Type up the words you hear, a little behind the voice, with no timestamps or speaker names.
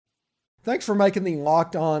Thanks for making the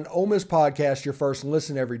Locked On Ole Miss podcast your first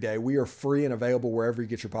listen every day. We are free and available wherever you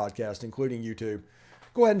get your podcast, including YouTube.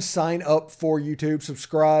 Go ahead and sign up for YouTube,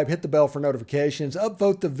 subscribe, hit the bell for notifications,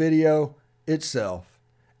 upvote the video itself,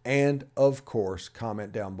 and of course,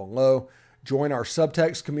 comment down below. Join our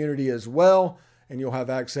subtext community as well, and you'll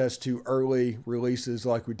have access to early releases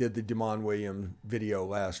like we did the Damon Williams video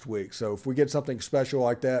last week. So if we get something special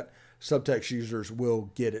like that, subtext users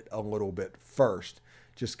will get it a little bit first.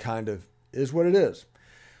 Just kind of is what it is.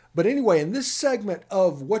 But anyway, in this segment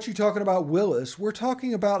of What You Talking About, Willis, we're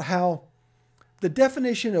talking about how the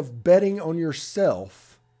definition of betting on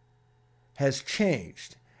yourself has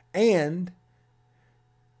changed. And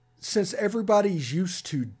since everybody's used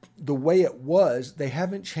to the way it was, they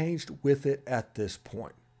haven't changed with it at this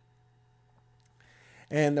point.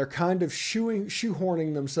 And they're kind of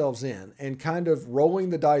shoehorning themselves in and kind of rolling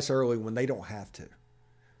the dice early when they don't have to.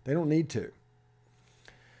 They don't need to.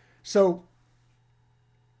 So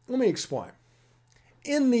let me explain.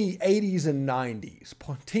 In the 80s and 90s,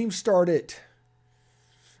 teams started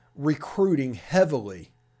recruiting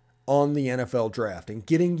heavily on the NFL draft and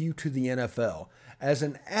getting you to the NFL as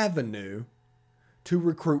an avenue to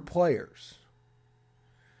recruit players.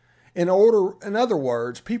 In other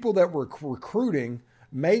words, people that were recruiting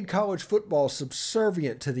made college football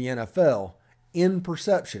subservient to the NFL in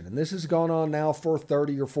perception. And this has gone on now for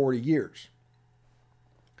 30 or 40 years.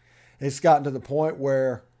 It's gotten to the point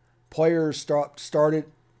where players started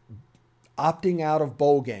opting out of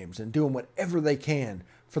bowl games and doing whatever they can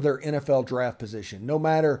for their NFL draft position, no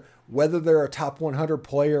matter whether they're a top 100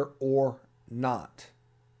 player or not.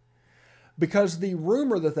 Because the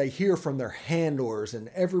rumor that they hear from their handlers and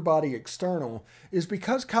everybody external is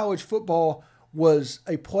because college football was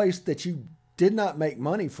a place that you did not make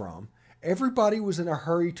money from, everybody was in a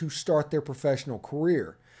hurry to start their professional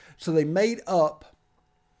career. So they made up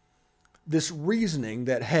this reasoning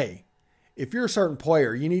that, hey, if you're a certain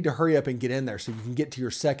player, you need to hurry up and get in there so you can get to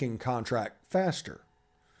your second contract faster.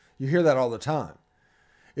 You hear that all the time.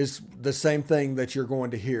 It's the same thing that you're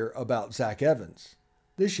going to hear about Zach Evans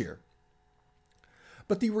this year.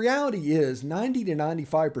 But the reality is 90 to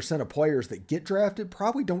 95% of players that get drafted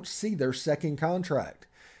probably don't see their second contract.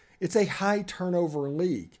 It's a high turnover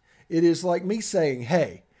league. It is like me saying,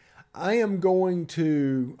 hey, I am going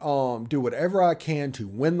to do whatever I can to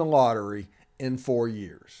win the lottery in 4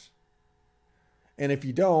 years. And if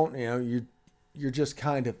you don't, you're just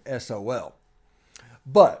kind of SOL.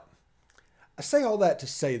 But I say all that to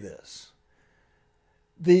say this.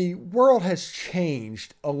 The world has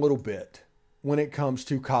changed a little bit when it comes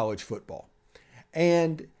to college football.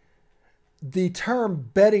 And the term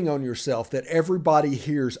betting on yourself that everybody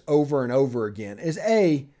hears over and over again is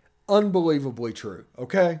unbelievably true.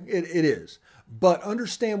 Okay? It is. But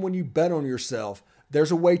understand when you bet on yourself,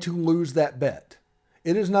 there's a way to lose that bet.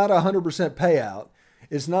 It is not 100% payout.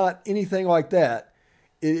 It's not anything like that.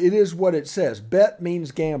 It is what it says. Bet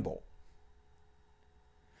means gamble.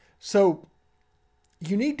 So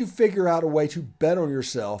you need to figure out a way to bet on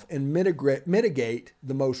yourself and mitigate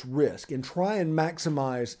the most risk and try and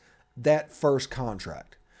maximize that first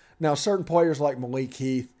contract. Now, certain players like Malik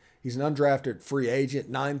Heath, he's an undrafted free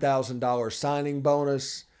agent, $9,000 signing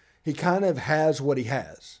bonus. He kind of has what he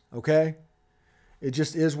has, okay? It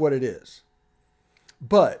just is what it is.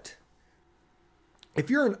 But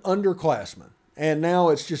if you're an underclassman, and now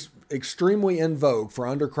it's just extremely in vogue for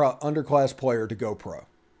underclass player to go pro.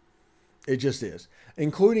 It just is.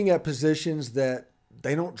 Including at positions that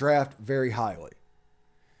they don't draft very highly.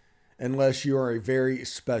 Unless you are a very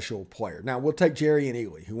special player. Now, we'll take Jerry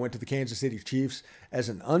Ely, who went to the Kansas City Chiefs as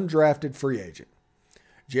an undrafted free agent.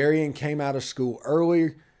 Jerry came out of school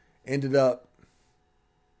early, ended up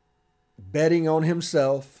betting on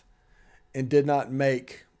himself, and did not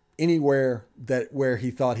make anywhere where he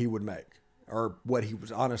thought he would make, or what he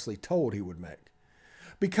was honestly told he would make.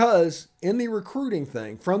 Because in the recruiting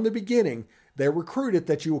thing, from the beginning, they recruited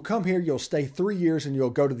that you will come here, you'll stay 3 years, and you'll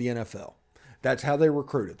go to the NFL. That's how they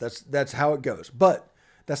recruit it. That's how it goes. But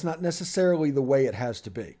that's not necessarily the way it has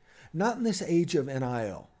to be. Not in this age of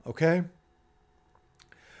NIL, okay?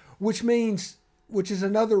 Which is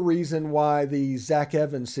another reason why the Zach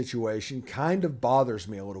Evans situation kind of bothers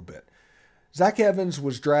me a little bit. Zach Evans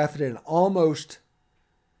was drafted in almost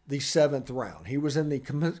the 7th round. He was in the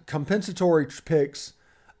compensatory picks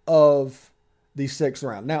of the 6th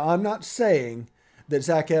round. Now, I'm not saying that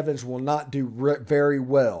Zach Evans will not do very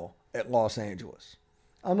well at Los Angeles.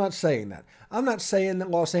 I'm not saying that. I'm not saying that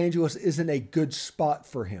Los Angeles isn't a good spot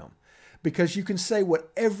for him, because you can say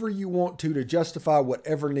whatever you want to justify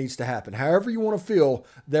whatever needs to happen. However you want to feel,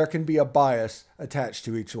 there can be a bias attached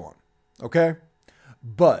to each one. Okay?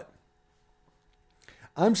 But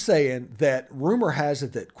I'm saying that rumor has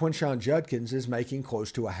it that Quinshon Judkins is making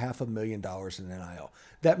close to $500,000 in NIL.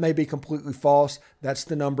 That may be completely false. That's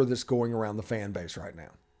the number that's going around the fan base right now.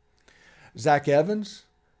 Zach Evans,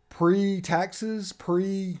 pre-taxes,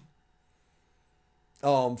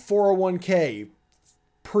 pre-401k,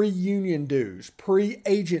 pre-union dues,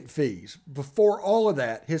 pre-agent fees. Before all of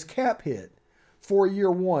that, his cap hit for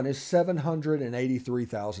year one is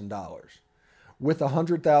 $783,000 with a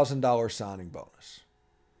 $100,000 signing bonus.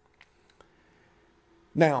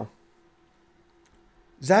 Now,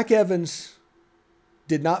 Zach Evans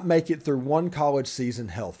did not make it through one college season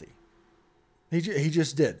healthy. He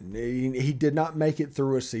just didn't. He did not make it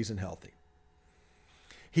through a season healthy.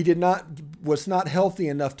 He was not healthy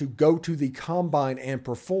enough to go to the combine and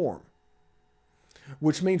perform,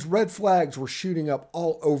 which means red flags were shooting up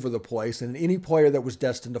all over the place, and any player that was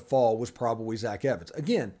destined to fall was probably Zach Evans.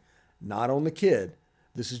 Again, not on the kid.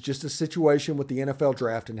 This is just a situation with the NFL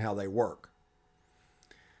draft and how they work.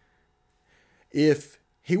 If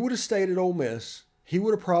he would have stayed at Ole Miss, he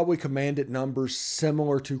would have probably commanded numbers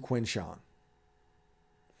similar to Quinshon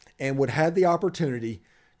and would have had the opportunity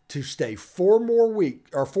to stay 5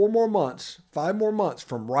 more months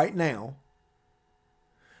from right now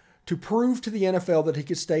to prove to the NFL that he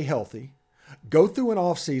could stay healthy, go through an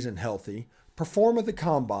offseason healthy, perform at the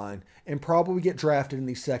combine, and probably get drafted in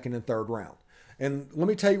the second and third round. And let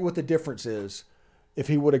me tell you what the difference is if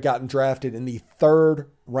he would have gotten drafted in the third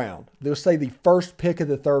round. They'll say the first pick of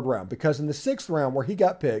the third round, because in the sixth round where he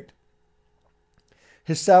got picked,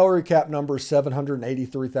 his salary cap number is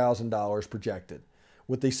 $783,000 projected,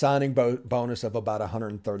 with the signing bonus of about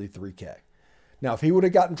 $133K. Now, if he would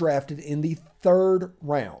have gotten drafted in the third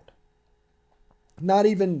round, not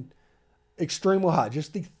even extremely high,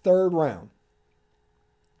 just the third round,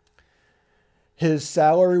 his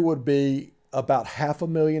salary would be about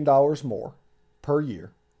 $500,000 more per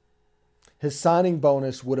year. His signing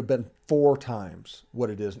bonus would have been 4 times what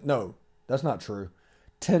it is. No, that's not true.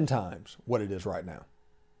 10 times what it is right now.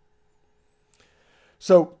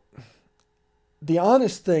 So the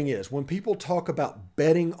honest thing is, when people talk about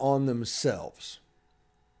betting on themselves,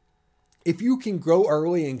 if you can go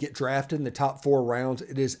early and get drafted in the top 4 rounds,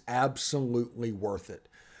 it is absolutely worth it.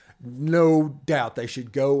 No doubt they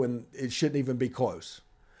should go, and it shouldn't even be close.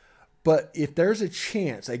 But if there's a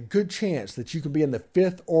chance, a good chance that you can be in the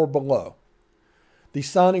 5th or below, the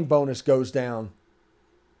signing bonus goes down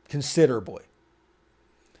considerably.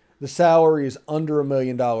 The salary is under $1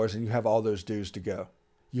 million and you have all those dues to go.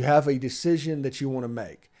 You have a decision that you want to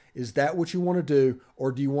make. Is that what you want to do?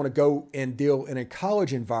 Or do you want to go and deal in a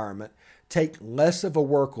college environment, take less of a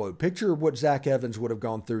workload? Picture what Zach Evans would have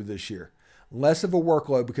gone through this year. Less of a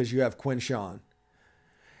workload because you have Quinshon.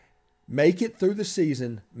 Make it through the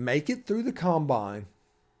season, make it through the combine,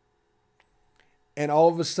 and all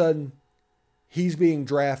of a sudden he's being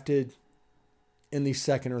drafted in the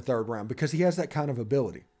second or third round because he has that kind of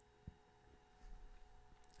ability.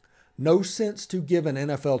 No sense to give an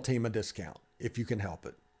NFL team a discount if you can help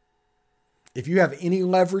it. If you have any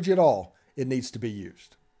leverage at all, it needs to be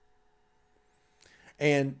used.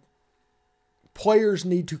 And players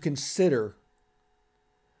need to consider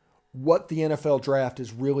what the NFL draft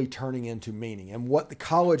is really turning into meaning and what the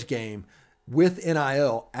college game with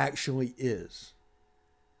NIL actually is.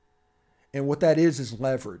 And what that is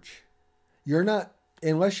leverage. You're not,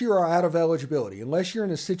 unless you are out of eligibility, unless you're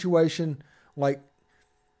in a situation like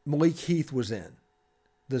Malik Heath was in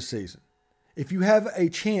this season, if you have a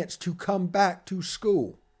chance to come back to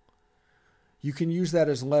school, you can use that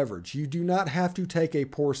as leverage. You do not have to take a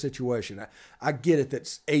poor situation. I get it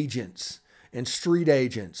that agents and street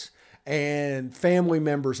agents and family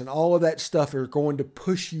members and all of that stuff are going to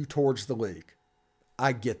push you towards the league.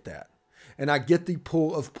 I get that. And I get the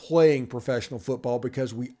pull of playing professional football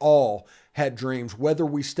because we all had dreams, whether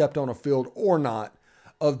we stepped on a field or not,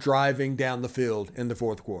 of driving down the field in the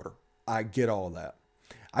fourth quarter. I get all that.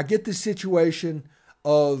 I get the situation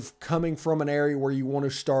of coming from an area where you want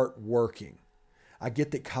to start working. I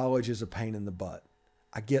get that college is a pain in the butt.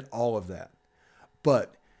 I get all of that.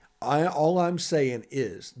 But all I'm saying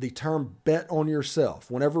is the term bet on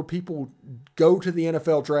yourself. Whenever people go to the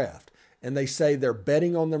NFL draft and they say they're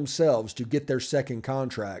betting on themselves to get their second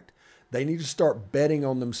contract, they need to start betting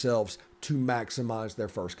on themselves to maximize their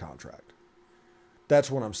first contract.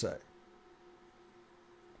 That's what I'm saying.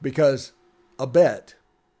 Because a bet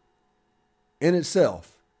in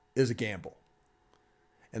itself is a gamble.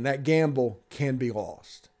 And that gamble can be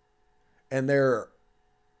lost. And the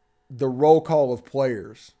roll call of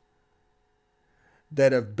players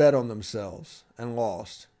that have bet on themselves and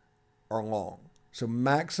lost are long. So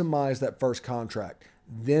maximize that first contract,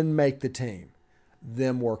 then make the team.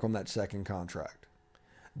 them work on that second contract.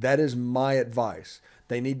 That is my advice.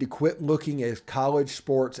 They need to quit looking at college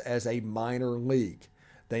sports as a minor league.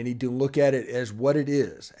 They need to look at it as what it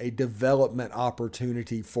is, a development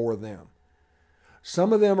opportunity for them.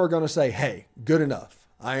 Some of them are going to say, hey, good enough.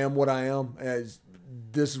 I am what I am.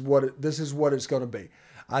 This is what it's going to be.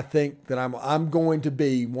 I think that I'm going to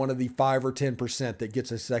be one of the 5 or 10% that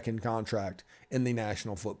gets a second contract in the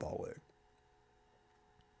National Football League.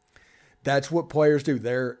 That's what players do.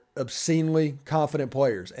 They're obscenely confident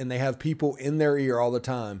players, and they have people in their ear all the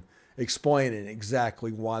time explaining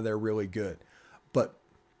exactly why they're really good. But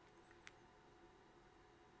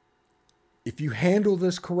if you handle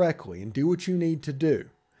this correctly and do what you need to do,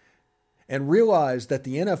 and realize that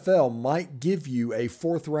the NFL might give you a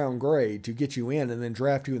 4th-round grade to get you in and then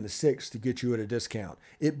draft you in the 6th to get you at a discount,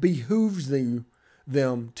 it behooves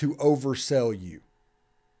them to oversell you.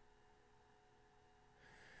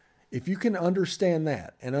 If you can understand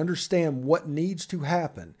that and understand what needs to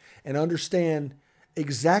happen and understand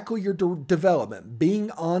exactly your development, being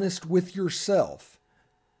honest with yourself,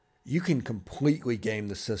 you can completely game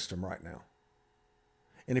the system right now.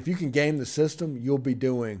 And if you can game the system, you'll be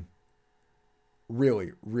doing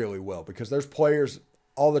really, really well, because there's players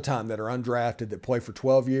all the time that are undrafted that play for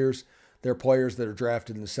 12 years. There are players that are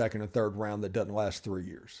drafted in the 2nd and 3rd round that doesn't last 3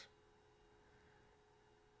 years.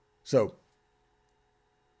 So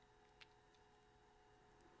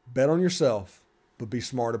bet on yourself, but be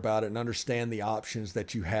smart about it and understand the options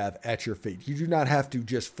that you have at your feet. You do not have to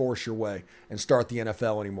just force your way and start the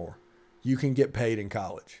NFL anymore. You can get paid in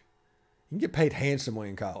college. You can get paid handsomely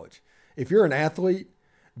in college. If you're an athlete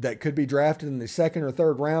that could be drafted in the 2nd or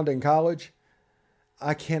 3rd round in college,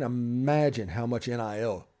 I can't imagine how much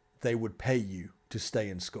NIL they would pay you to stay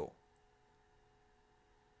in school.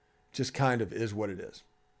 Just kind of is what it is.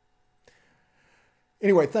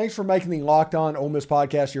 Anyway, thanks for making the Locked On Ole Miss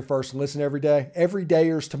podcast your first listen every day. Every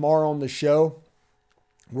dayers tomorrow on the show,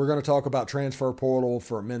 we're going to talk about transfer portal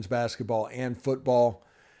for men's basketball and football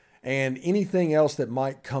and anything else that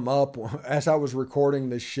might come up. As I was recording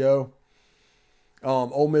this show,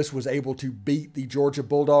 Ole Miss was able to beat the Georgia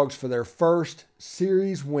Bulldogs for their first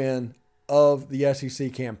series win of the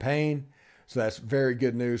SEC campaign. So that's very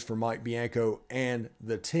good news for Mike Bianco and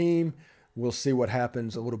the team. We'll see what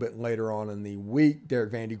happens a little bit later on in the week.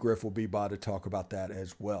 Derek Vandy Griff will be by to talk about that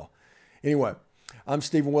as well. Anyway, I'm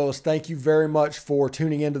Stephen Willis. Thank you very much for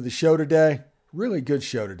tuning into the show today. Really good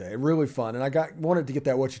show today. Really fun. And I wanted to get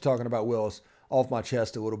that what you're talking about, Willis, off my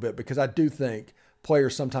chest a little bit, because I do think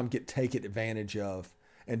players sometimes get taken advantage of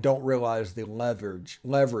and don't realize the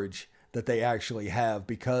leverage that they actually have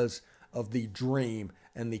because of the dream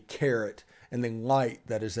and the carrot and the light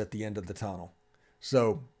that is at the end of the tunnel.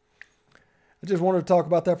 So I just wanted to talk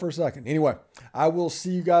about that for a second. Anyway, I will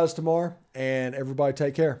see you guys tomorrow, and everybody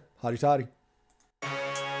take care. Hotty toddy.